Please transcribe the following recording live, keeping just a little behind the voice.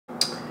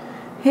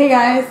Hey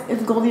guys,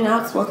 it's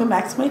GoldieNox. Welcome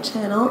back to my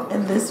channel.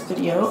 In this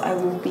video, I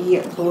will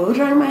be blow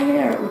drying my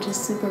hair, which is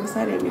super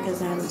exciting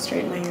because I haven't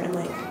straightened my hair in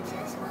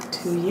like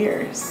 2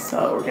 years.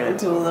 So we're gonna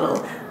do a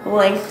little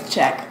length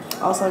check.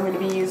 Also, I'm gonna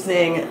be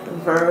using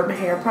VERB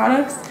hair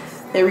products.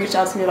 They reached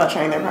out to me about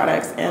trying their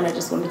products and I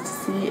just wanted to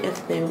see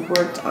if they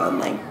worked on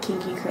like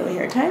kinky curly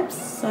hair types.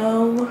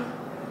 So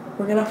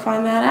we're gonna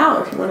find that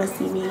out. If you wanna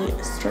see me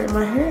straighten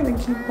my hair, then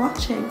keep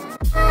watching.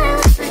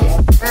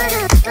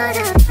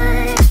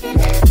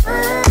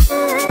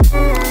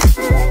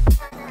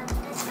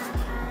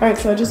 Alright,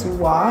 so I just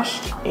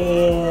washed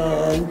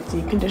and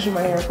deconditioned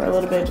my hair for a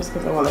little bit just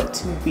because I want it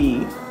to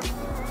be,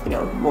 you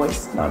know,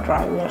 moist, not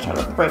dry. I'm not trying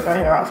to break my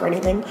hair off or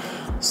anything.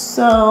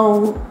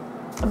 So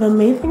the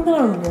main thing that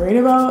I'm worried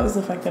about is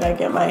the fact that I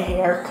get my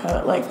hair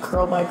cut like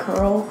curl by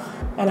curl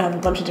and I have a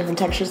bunch of different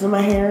textures in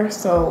my hair.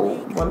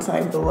 So once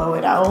I blow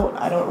it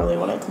out, I don't really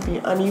want it to be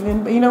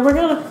uneven. But you know, we're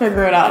gonna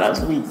figure it out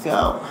as we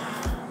go.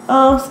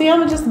 So yeah, I'm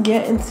gonna just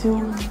get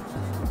into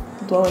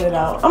blowing it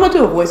out. I'm gonna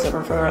do a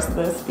voiceover for the rest of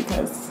this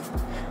because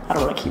I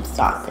don't want to keep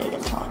stopping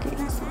and talking.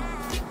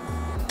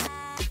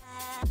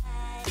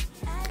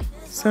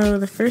 So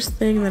the first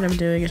thing that I'm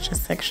doing is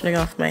just sectioning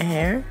off my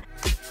hair.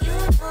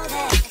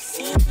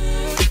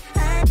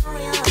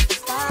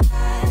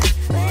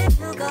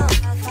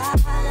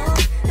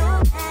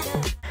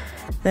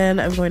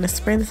 Then I'm going to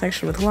spray the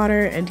section with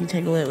water and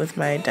detangle it with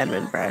my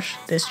Denman brush.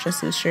 This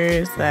just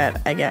ensures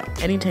that I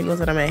get any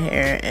tangles out of my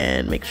hair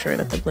and make sure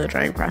that the blow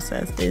drying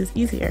process is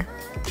easier.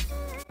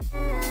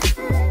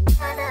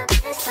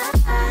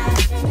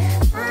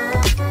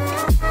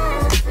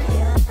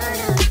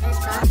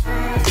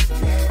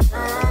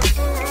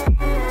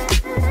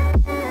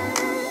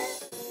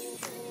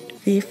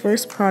 The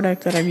first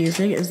product that I'm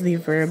using is the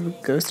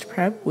VERB Ghost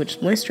Prep, which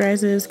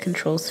moisturizes,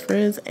 controls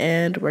frizz,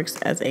 and works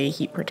as a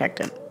heat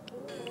protectant.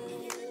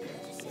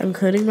 I'm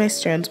coating my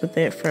strands with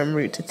it from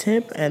root to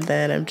tip, and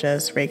then I'm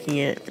just raking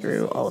it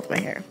through all of my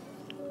hair.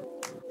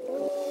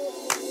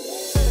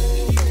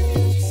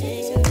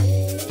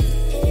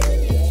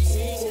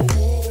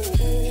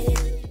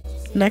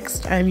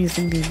 Next, I'm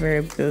using the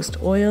VERB Ghost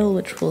Oil,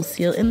 which will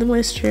seal in the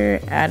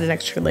moisture, add an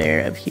extra layer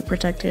of heat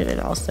protectant,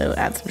 and also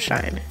add some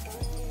shine.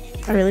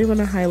 I really want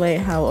to highlight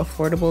how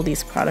affordable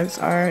these products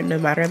are. No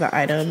matter the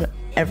item,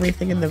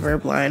 everything in the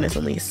VERB line is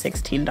only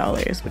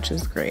 $16, which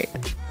is great.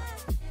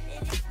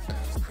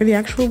 For the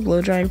actual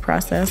blow drying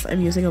process,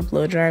 I'm using a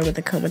blow dryer with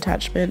a comb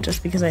attachment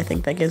just because I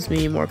think that gives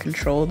me more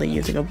control than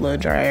using a blow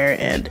dryer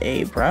and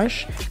a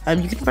brush.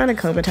 You can find a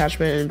comb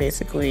attachment in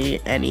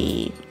basically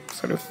any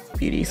sort of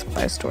beauty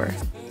supply store.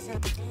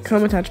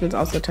 Comb attachments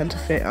also tend to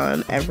fit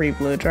on every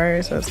blow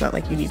dryer, so it's not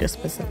like you need a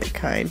specific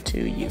kind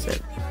to use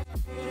it.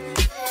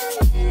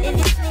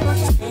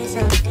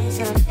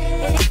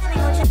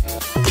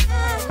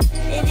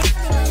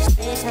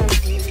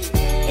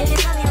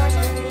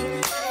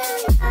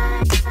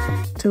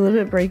 To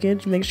limit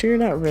breakage, make sure you're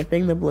not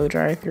ripping the blow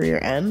dryer through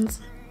your ends.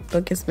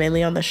 Focus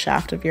mainly on the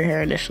shaft of your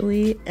hair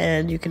initially,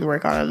 and you can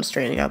work on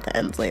straightening out the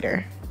ends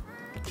later.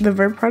 The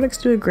VERB products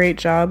do a great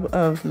job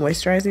of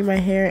moisturizing my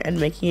hair and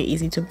making it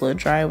easy to blow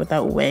dry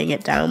without weighing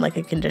it down like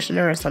a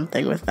conditioner or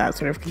something with that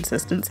sort of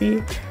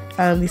consistency.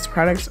 These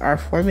products are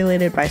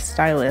formulated by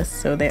stylists,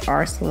 so they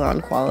are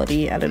salon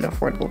quality at an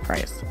affordable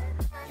price.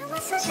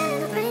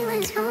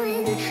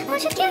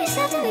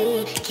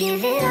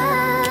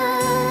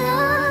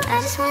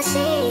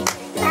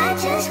 I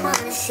just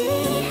wanna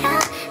see how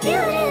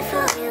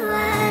beautiful you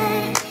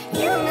are.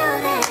 You know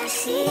that I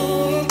see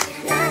it.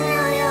 I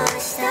know you're a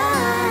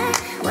star.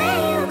 Where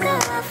you go,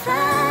 I'll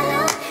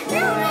follow,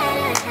 no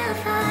matter how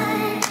far.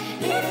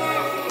 If I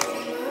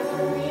is a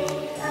movie,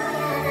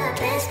 you're the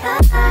best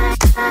part.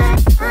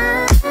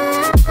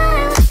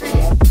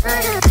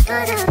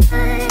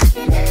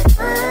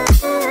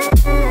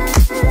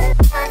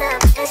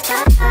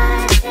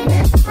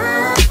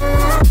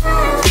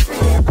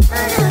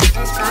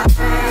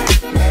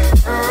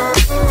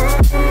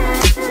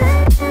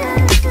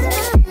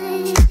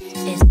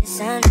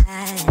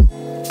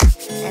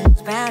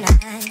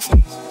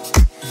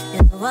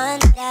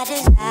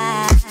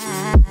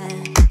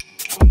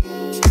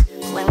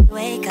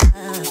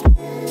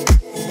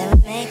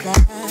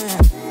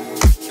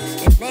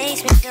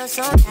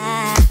 So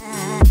nice.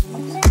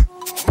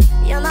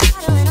 You're my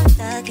water when I'm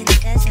stuck in the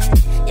desert.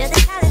 You're the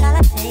color all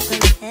I take when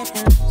the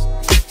heavens.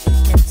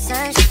 You're the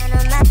sunshine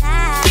on my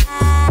life.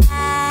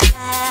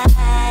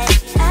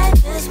 I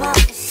just want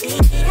to see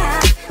how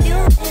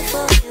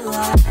beautiful you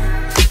are.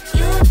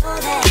 You know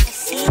that I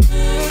see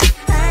it.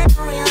 I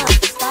know you're a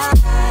star.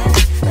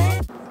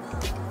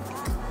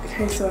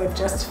 Okay, so I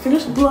just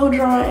finished blow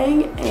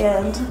drying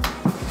and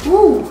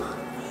woo,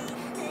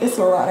 it's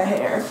a lot of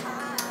hair.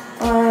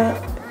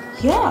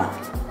 Yeah,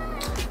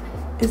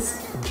 it's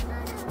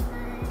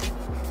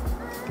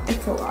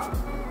a lot.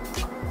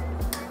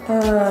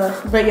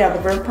 But yeah, the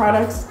VERB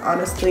products,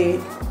 honestly,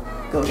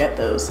 go get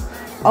those.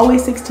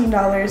 Always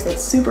 $16,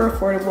 that's super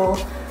affordable.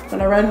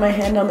 When I run my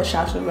hand on the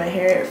shaft of my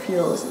hair, it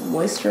feels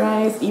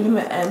moisturized. Even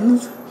the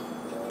ends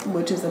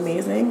which is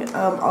amazing.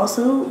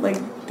 Also, like,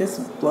 this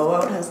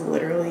blowout has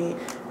literally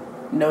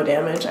no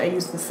damage. I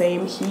use the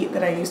same heat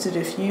that I used to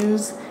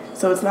diffuse,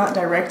 so it's not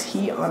direct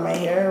heat on my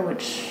hair,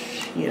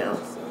 which, you know,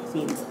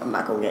 means I'm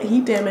not gonna get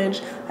heat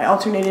damage. I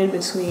alternated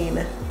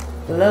between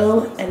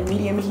low and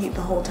medium heat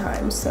the whole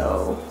time,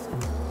 so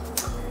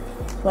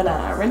when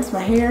I rinse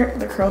my hair,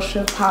 the curls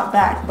should pop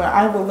back, but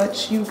I will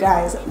let you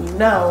guys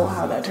know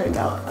how that turned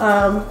out.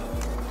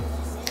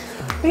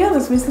 But yeah,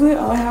 that's basically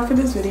all I have for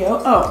this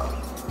video. Oh,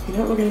 you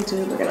know what we're gonna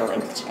do? We're gonna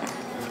length check.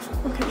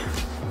 Okay.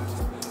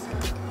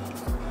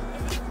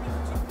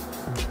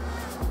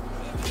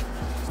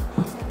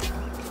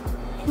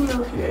 I don't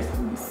know if you guys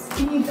can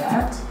see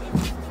that.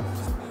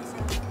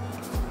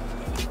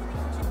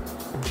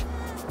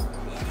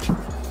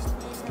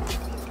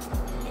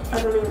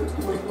 I don't even,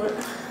 like,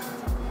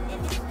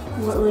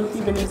 what length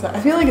even is that? I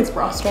feel like it's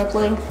bra strap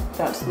length.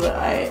 That's what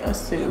I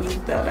assume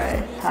that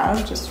I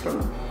have just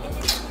from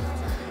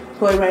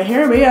pulling my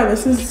hair. But yeah,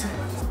 this is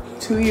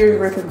 2 years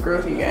worth of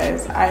growth, you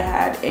guys. I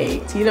had a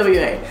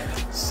TWA.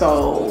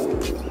 So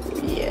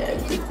yeah,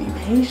 just be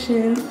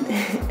patient.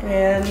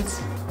 And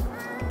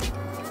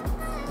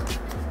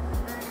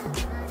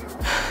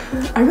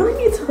I really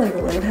need to like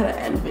learn how to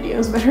end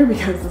videos better,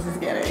 because this is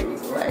getting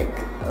like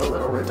a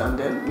little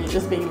redundant, me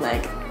just being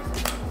like,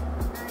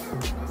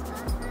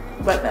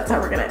 but that's how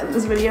we're gonna end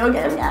this video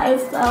again,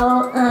 guys.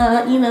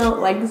 So you know,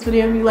 like this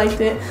video if you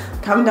liked it,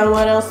 comment down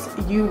what else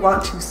you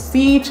want to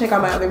see, check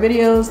out my other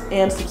videos,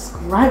 and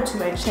subscribe to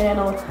my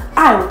channel.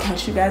 I will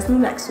catch you guys in the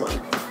next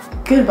one.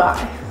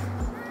 Goodbye.